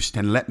be loosed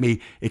and let me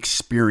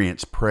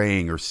experience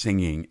praying or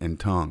singing in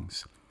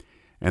tongues.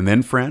 And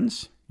then,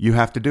 friends, you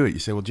have to do it. You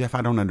say, well, Jeff,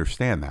 I don't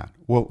understand that.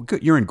 Well,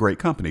 good. You're in great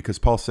company, because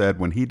Paul said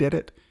when he did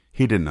it,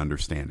 he didn't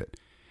understand it.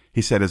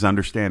 He said his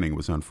understanding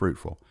was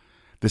unfruitful.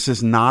 This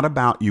is not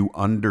about you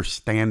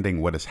understanding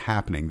what is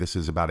happening. This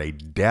is about a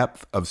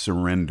depth of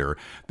surrender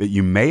that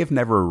you may have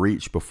never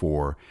reached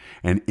before.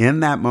 And in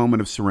that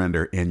moment of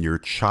surrender, in your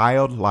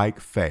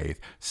childlike faith,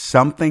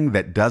 something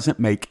that doesn't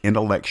make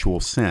intellectual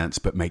sense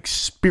but makes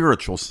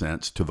spiritual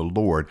sense to the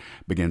Lord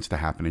begins to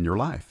happen in your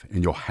life.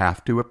 And you'll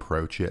have to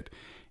approach it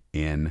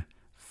in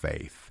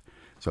faith.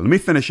 So let me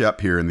finish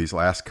up here in these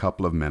last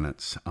couple of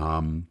minutes.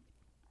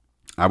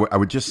 I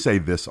would just say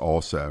this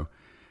also.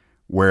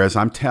 Whereas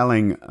I'm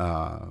telling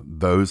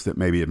those that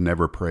maybe have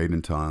never prayed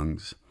in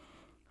tongues,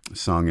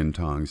 sung in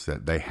tongues,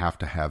 that they have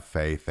to have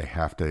faith, they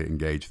have to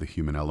engage the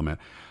human element.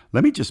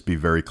 Let me just be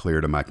very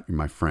clear to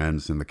my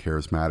friends in the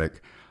charismatic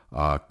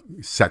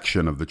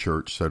section of the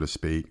church, so to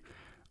speak.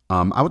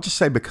 I would just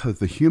say, because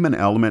the human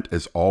element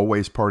is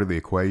always part of the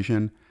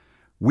equation,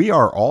 we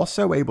are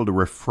also able to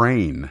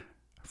refrain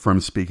from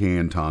speaking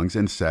in tongues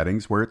in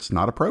settings where it's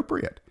not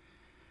appropriate.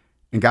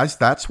 And guys,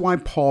 that's why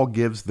Paul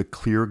gives the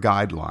clear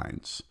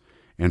guidelines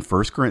in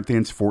 1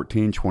 Corinthians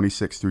 14,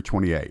 26 through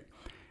 28.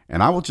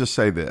 And I will just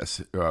say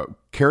this,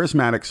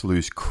 charismatics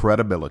lose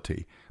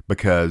credibility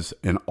because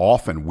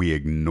often we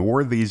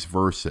ignore these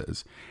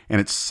verses,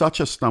 and it's such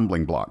a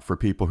stumbling block for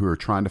people who are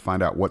trying to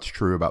find out what's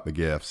true about the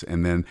gifts.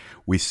 And then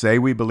we say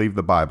we believe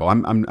the Bible.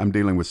 I'm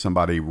dealing with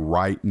somebody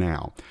right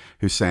now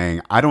who's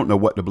saying, I don't know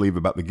what to believe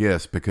about the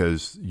gifts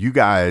because you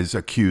guys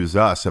accuse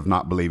us of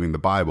not believing the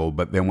Bible.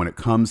 But then when it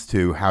comes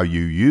to how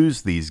you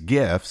use these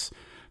gifts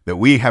that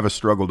we have a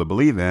struggle to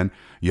believe in,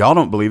 y'all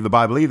don't believe the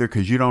Bible either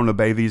because you don't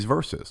obey these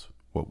verses.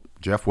 Well,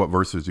 Jeff, what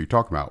verses are you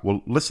talking about?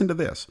 Well, listen to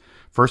this.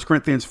 1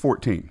 Corinthians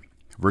 14,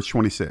 verse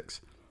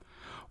 26.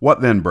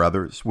 What then,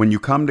 brothers? When you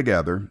come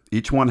together,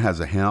 each one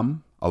has a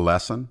hymn, a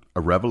lesson, a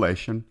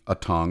revelation, a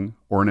tongue,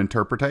 or an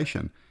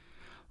interpretation.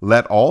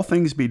 Let all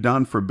things be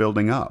done for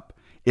building up.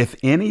 If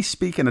any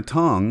speak in a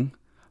tongue,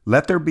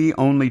 let there be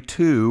only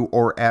 2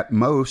 or at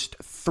most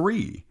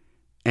 3,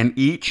 and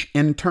each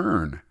in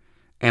turn,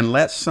 and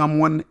let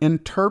someone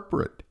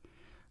interpret.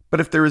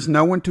 But if there is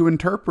no one to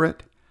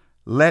interpret,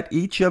 let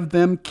each of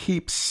them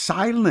keep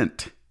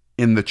silent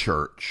in the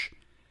church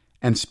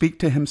and speak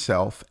to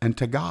himself and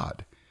to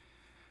God.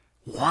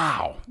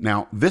 Wow.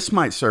 Now, this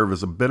might serve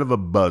as a bit of a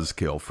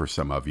buzzkill for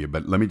some of you,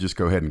 but let me just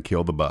go ahead and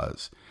kill the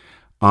buzz.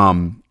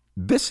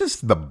 This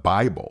is the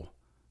Bible.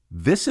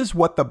 This is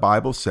what the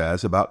Bible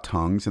says about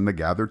tongues in the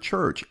gathered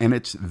church, and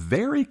it's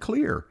very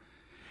clear.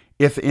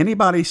 If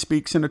anybody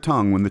speaks in a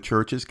tongue when the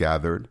church is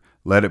gathered,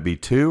 let it be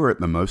 2 or at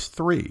the most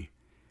 3,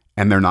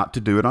 and they're not to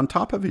do it on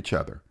top of each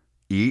other,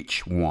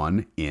 each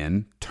one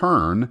in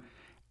turn,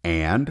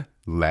 and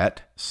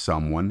let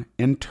someone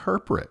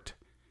interpret.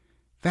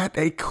 That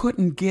they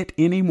couldn't get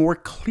any more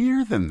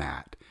clear than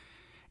that.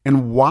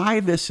 And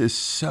why this is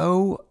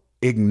so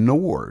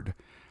ignored,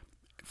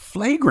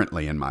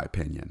 flagrantly in my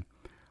opinion,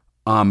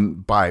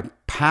 by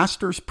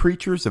pastors,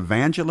 preachers,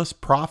 evangelists,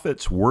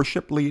 prophets,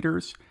 worship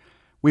leaders.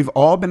 We've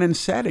all been in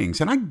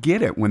settings, and I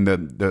get it. When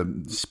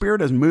the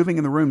Spirit is moving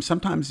in the room,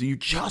 sometimes you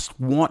just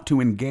want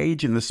to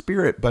engage in the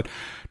Spirit, but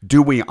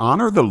do we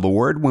honor the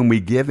Lord when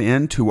we give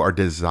in to our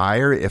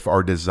desire if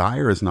our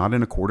desire is not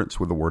in accordance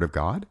with the Word of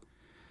God?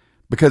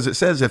 Because it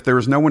says, if there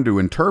is no one to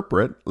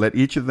interpret, let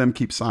each of them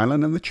keep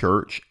silent in the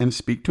church and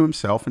speak to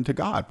himself and to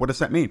God. What does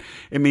that mean?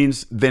 It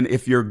means then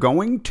if you're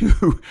going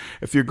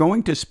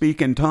to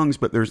speak in tongues,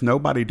 but there's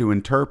nobody to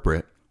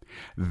interpret,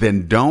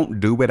 then don't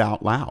do it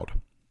out loud.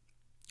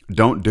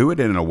 Don't do it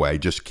in a way,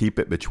 just keep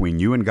it between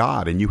you and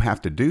God. And you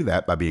have to do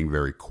that by being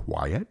very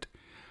quiet,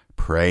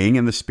 praying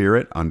in the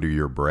Spirit under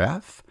your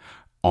breath,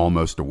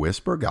 almost a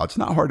whisper. God's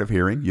not hard of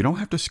hearing. You don't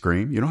have to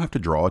scream. You don't have to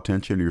draw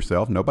attention to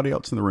yourself. Nobody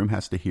else in the room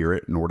has to hear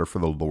it in order for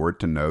the Lord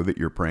to know that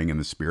you're praying in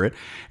the Spirit.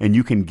 And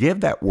you can give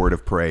that word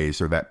of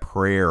praise or that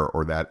prayer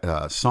or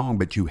that song,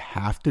 but you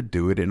have to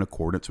do it in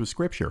accordance with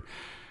Scripture.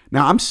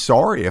 Now, I'm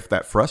sorry if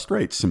that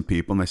frustrates some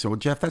people and they say, well,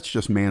 Jeff, that's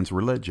just man's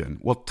religion.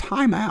 Well,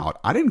 time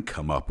out. I didn't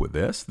come up with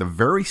this. The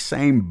very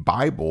same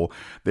Bible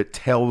that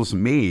tells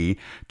me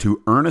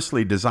to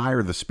earnestly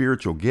desire the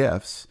spiritual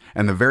gifts,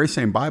 and the very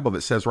same Bible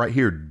that says right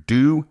here,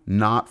 do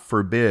not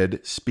forbid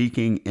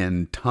speaking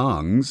in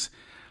tongues,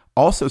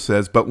 also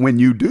says, but when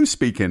you do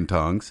speak in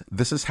tongues,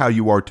 this is how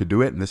you are to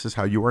do it, and this is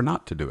how you are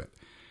not to do it.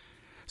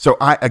 So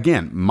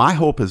my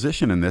whole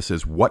position in this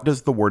is, what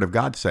does the Word of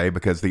God say?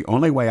 Because the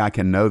only way I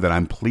can know that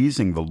I'm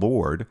pleasing the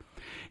Lord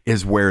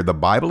is where the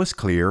Bible is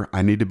clear,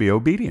 I need to be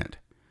obedient.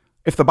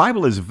 If the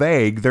Bible is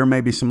vague, there may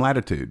be some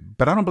latitude,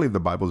 but I don't believe the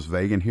Bible is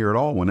vague in here at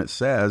all when it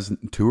says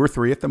 2 or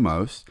 3 at the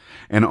most,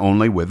 and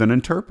only with an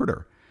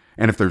interpreter.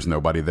 And if there's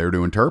nobody there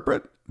to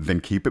interpret,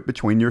 then keep it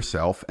between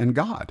yourself and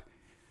God.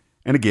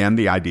 And again,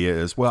 the idea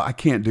is, well, I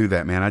can't do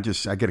that, man. I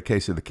get a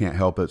case of the can't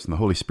help it, and the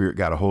Holy Spirit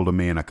got a hold of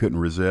me and I couldn't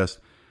resist.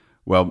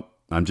 Well,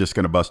 I'm just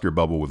going to bust your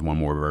bubble with one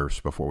more verse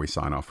before we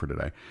sign off for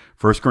today.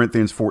 1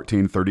 Corinthians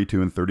 14,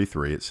 32 and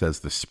 33, it says,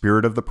 the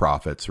spirit of the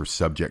prophets are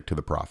subject to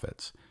the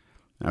prophets.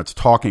 Now, it's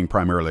talking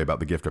primarily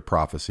about the gift of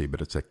prophecy,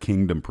 but it's a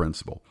kingdom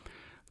principle,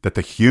 that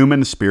the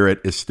human spirit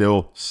is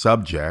still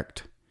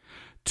subject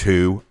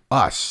to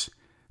us.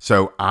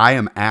 So I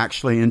am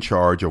actually in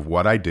charge of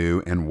what I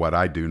do and what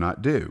I do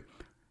not do.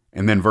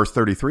 And then verse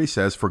 33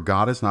 says, for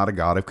God is not a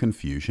God of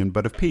confusion,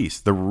 but of peace.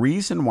 The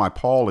reason why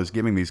Paul is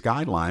giving these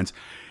guidelines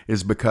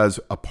is because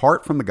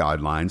apart from the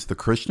guidelines, the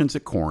Christians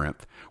at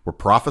Corinth were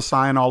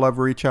prophesying all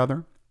over each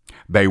other.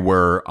 They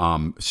were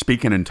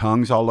speaking in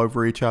tongues all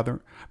over each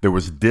other. There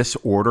was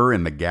disorder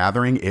in the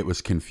gathering. It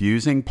was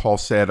confusing. Paul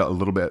said a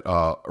little bit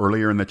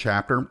earlier in the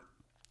chapter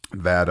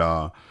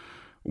that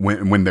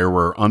when there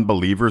were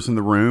unbelievers in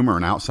the room or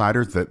an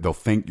outsider, that they'll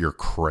think you're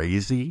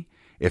crazy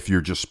if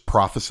you're just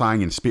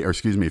prophesying and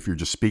if you're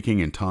just speaking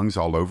in tongues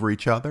all over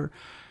each other.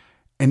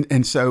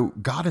 And so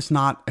God is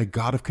not a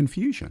God of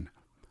confusion.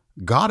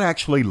 God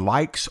actually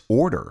likes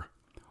order.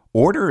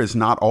 Order is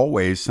not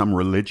always some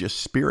religious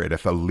spirit.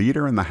 If a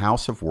leader in the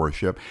house of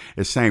worship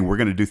is saying we're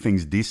going to do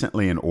things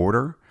decently in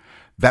order,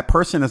 that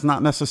person is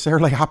not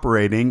necessarily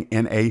operating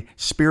in a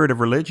spirit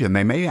of religion.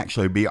 They may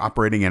actually be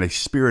operating in a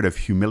spirit of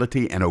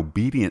humility and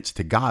obedience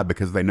to God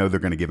because they know they're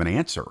going to give an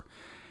answer.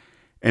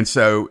 And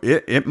so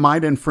it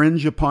might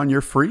infringe upon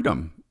your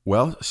freedom.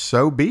 Well,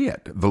 so be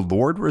it. The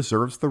Lord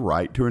reserves the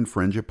right to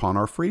infringe upon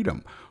our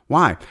freedom.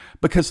 Why?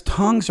 Because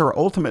tongues are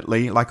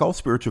ultimately, like all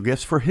spiritual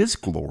gifts, for His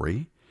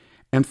glory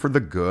and for the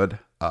good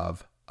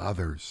of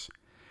others.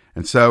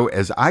 And so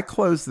as I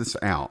close this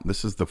out,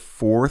 this is the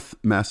 4th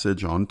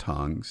message on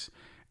tongues,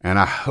 and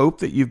I hope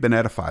that you've been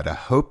edified. I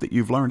hope that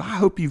you've learned. I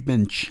hope you've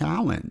been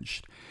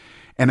challenged.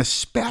 And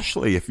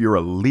especially if you're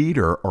a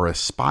leader or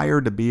aspire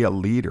to be a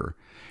leader,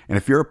 And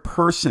if you're a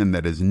person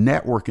that is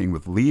networking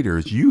with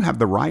leaders, you have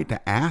the right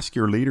to ask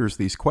your leaders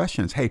these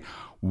questions. Hey,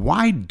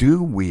 why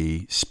do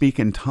we speak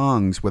in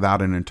tongues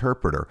without an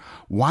interpreter?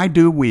 Why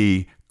do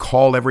we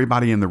call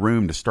everybody in the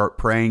room to start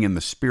praying in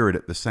the Spirit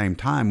at the same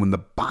time when the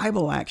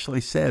Bible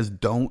actually says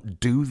don't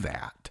do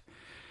that?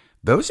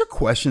 Those are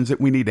questions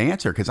that we need to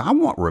answer, because I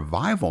want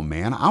revival,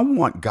 man. I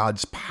want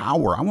God's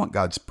power. I want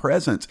God's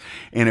presence.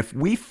 And if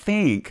we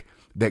think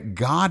that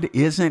God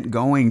isn't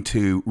going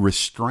to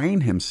restrain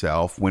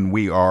himself when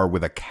we are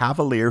with a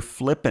cavalier,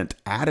 flippant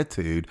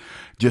attitude,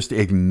 just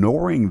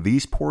ignoring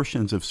these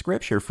portions of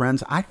Scripture,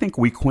 friends, I think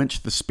we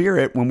quench the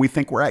Spirit when we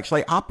think we're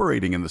actually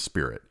operating in the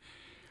Spirit.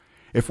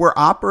 If we're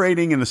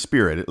operating in the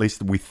Spirit, at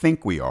least we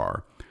think we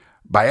are,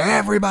 by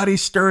everybody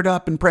stirred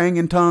up and praying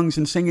in tongues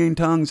and singing in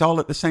tongues all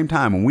at the same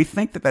time, when we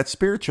think that that's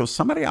spiritual,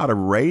 somebody ought to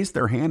raise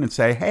their hand and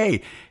say,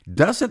 hey,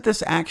 doesn't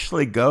this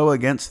actually go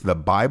against the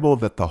Bible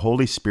that the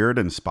Holy Spirit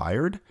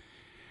inspired?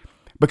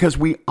 Because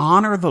we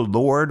honor the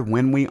Lord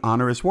when we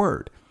honor his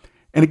word.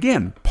 And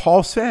again,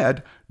 Paul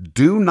said,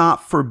 do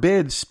not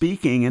forbid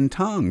speaking in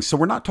tongues. So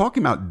we're not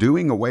talking about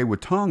doing away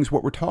with tongues.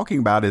 What we're talking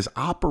about is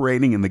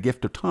operating in the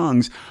gift of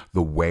tongues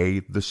the way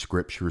the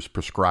Scriptures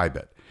prescribe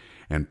it.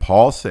 And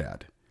Paul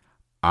said,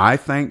 I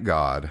thank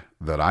God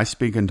that I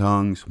speak in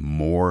tongues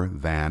more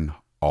than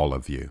all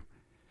of you.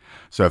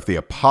 So if the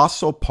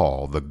Apostle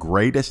Paul, the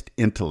greatest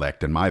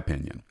intellect, in my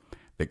opinion,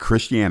 that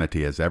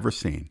Christianity has ever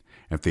seen,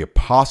 if the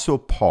Apostle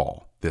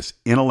Paul, this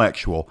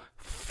intellectual,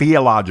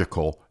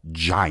 theological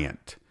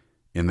giant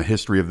in the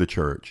history of the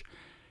church,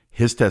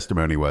 his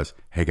testimony was,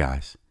 hey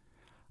guys,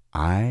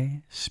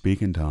 I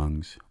speak in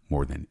tongues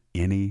more than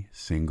any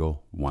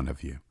single one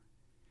of you.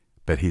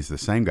 But he's the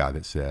same guy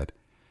that said,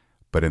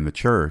 but in the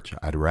church,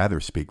 I'd rather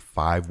speak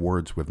 5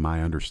 words with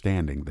my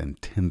understanding than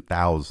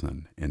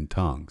 10,000 in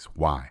tongues.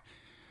 Why?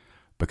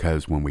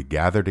 Because when we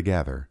gather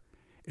together,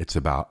 it's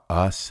about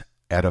us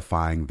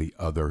edifying the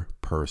other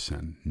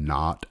person,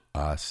 not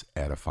us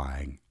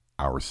edifying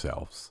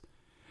ourselves.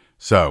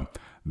 So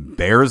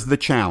there's the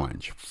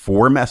challenge.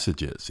 4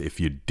 messages.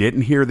 If you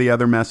didn't hear the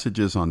other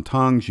messages on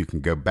tongues, you can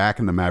go back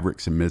in the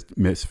Mavericks and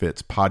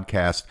Misfits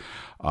podcast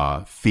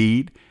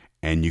feed,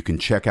 and you can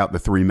check out the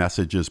 3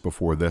 messages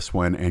before this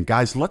one. And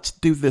guys, let's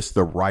do this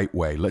the right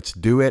way. Let's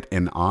do it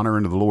in honor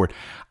unto the Lord.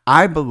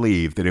 I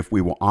believe that if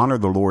we will honor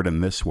the Lord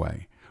in this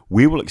way,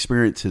 we will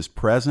experience his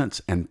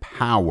presence and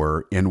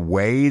power in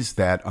ways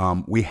that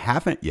we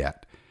haven't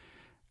yet.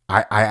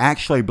 I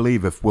actually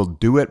believe if we'll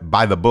do it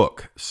by the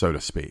book, so to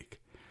speak,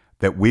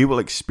 that we will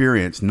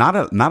experience not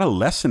a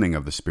lessening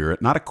of the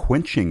Spirit, not a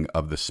quenching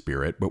of the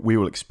Spirit, but we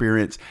will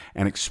experience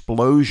an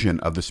explosion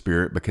of the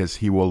Spirit, because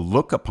he will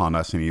look upon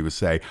us and he will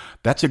say,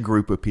 that's a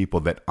group of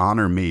people that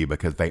honor me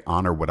because they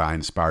honor what I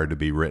inspired to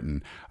be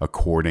written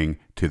according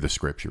to the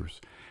Scriptures.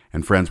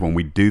 And friends, when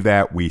we do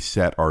that, we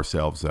set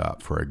ourselves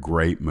up for a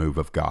great move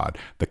of God.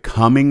 The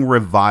coming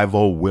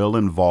revival will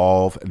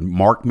involve,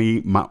 mark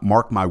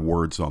my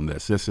words on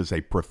this. This is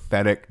a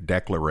prophetic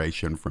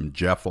declaration from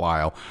Jeff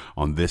Lyle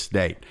on this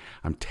date.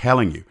 I'm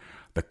telling you,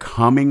 the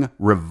coming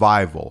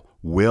revival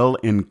will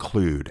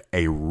include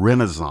a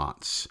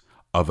renaissance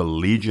of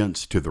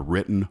allegiance to the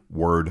written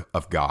word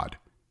of God.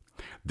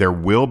 There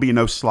will be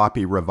no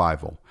sloppy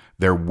revival.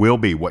 There will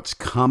be, what's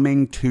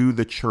coming to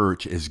the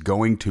church is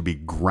going to be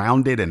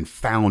grounded and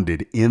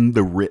founded in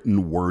the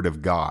written word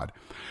of God.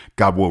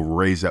 God will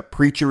raise up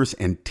preachers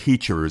and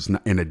teachers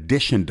in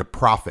addition to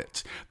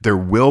prophets. There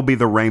will be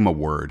the Rhema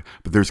word,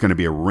 but there's going to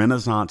be a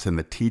renaissance in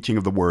the teaching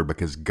of the word,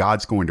 because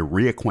God's going to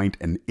reacquaint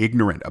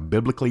a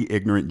biblically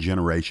ignorant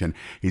generation.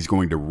 He's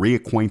going to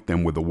reacquaint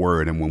them with the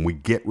word. And when we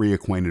get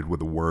reacquainted with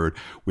the word,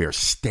 we are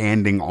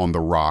standing on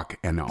the rock,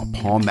 and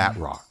upon that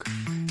rock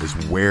is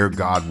where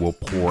God will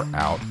pour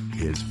out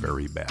his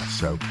very best.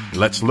 So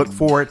let's look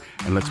for it,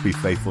 and let's be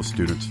faithful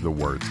students of the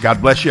words.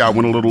 God bless you. I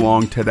went a little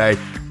long today.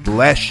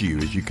 Bless you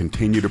as you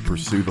continue to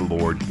pursue the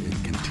Lord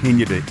and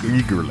continue to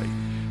eagerly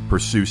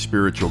pursue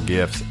spiritual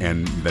gifts.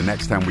 And the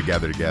next time we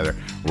gather together,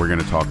 we're going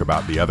to talk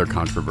about the other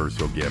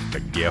controversial gift, the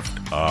gift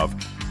of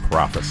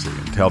prophecy.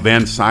 Until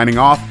then, signing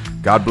off.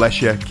 God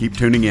bless you. Keep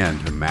tuning in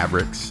to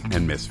Mavericks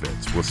and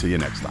Misfits. We'll see you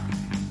next time.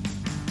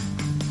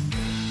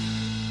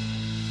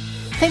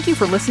 Thank you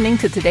for listening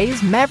to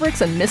today's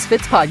Mavericks and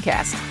Misfits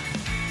podcast.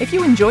 If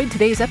you enjoyed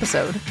today's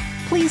episode,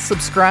 please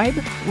subscribe,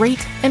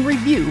 rate, and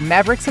review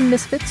Mavericks and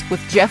Misfits with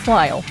Jeff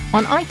Lyle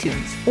on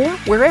iTunes or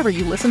wherever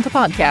you listen to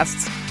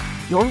podcasts.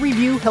 Your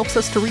review helps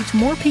us to reach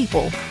more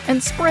people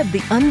and spread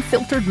the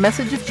unfiltered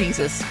message of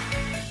Jesus.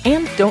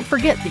 And don't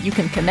forget that you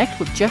can connect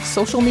with Jeff's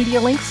social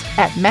media links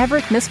at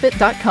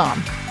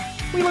maverickmisfit.com.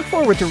 We look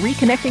forward to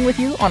reconnecting with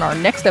you on our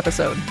next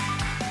episode.